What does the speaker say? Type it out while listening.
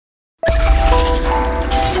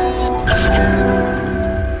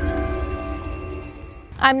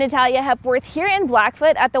I'm Natalia Hepworth here in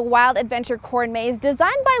Blackfoot at the Wild Adventure Corn Maze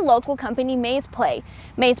designed by local company Maze Play.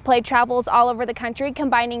 Maze Play travels all over the country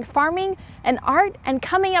combining farming and art and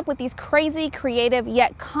coming up with these crazy, creative,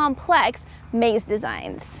 yet complex maze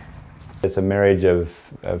designs. It's a marriage of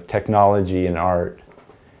technology and art,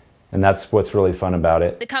 and that's what's really fun about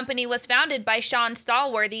it. The company was founded by Shawn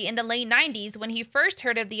Stolworthy in the late 90s when he first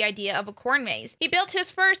heard of the idea of a corn maze. He built his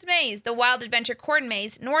first maze, the Wild Adventure Corn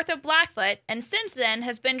Maze, north of Blackfoot, and since then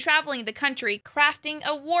has been traveling the country crafting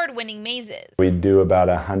award-winning mazes. We do about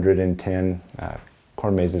 110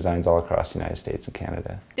 corn maze designs all across the United States and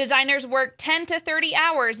Canada. Designers work 10 to 30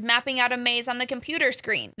 hours mapping out a maze on the computer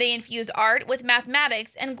screen. They infuse art with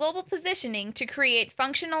mathematics and global positioning to create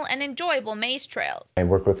functional and enjoyable maze trails. I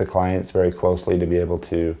work with the clients very closely to be able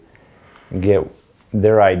to get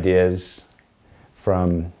their ideas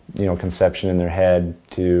from conception in their head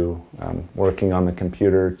to working on the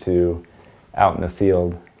computer to out in the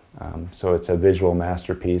field. So it's a visual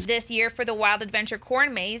masterpiece. This year for the Wild Adventure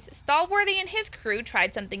Corn Maze, Stolworthy and his crew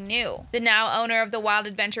tried something new. The now owner of the Wild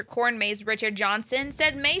Adventure Corn Maze, Richard Johnson,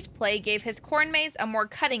 said Maze Play gave his corn maze a more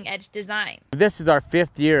cutting-edge design. This is our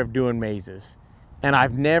 5th year of doing mazes, and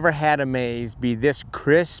I've never had a maze be this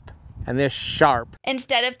crisp and this sharp.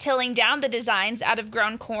 Instead of tilling down the designs out of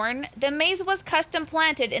grown corn, the maze was custom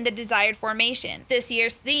planted in the desired formation. This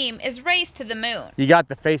year's theme is Race to the Moon. You got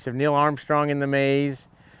the face of Neil Armstrong in the maze.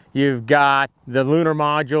 You've got the lunar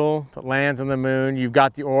module that lands on the moon. You've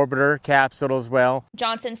got the orbiter capsule as well.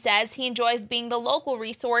 Johnson says he enjoys being the local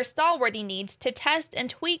resource Stolworthy needs to test and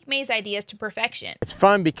tweak maze ideas to perfection. It's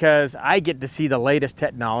fun because I get to see the latest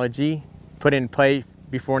technology put in play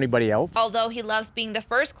before anybody else. Although he loves being the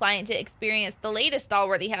first client to experience the latest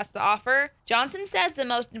Stolworthy has to offer, Johnson says the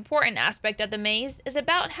most important aspect of the maze is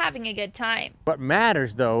about having a good time. What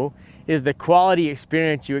matters, though, is the quality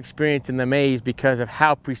experience you experience in the maze because of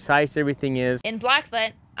how precise everything is. In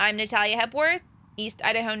Blackfoot, I'm Natalia Hepworth,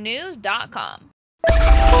 EastIdahoNews.com.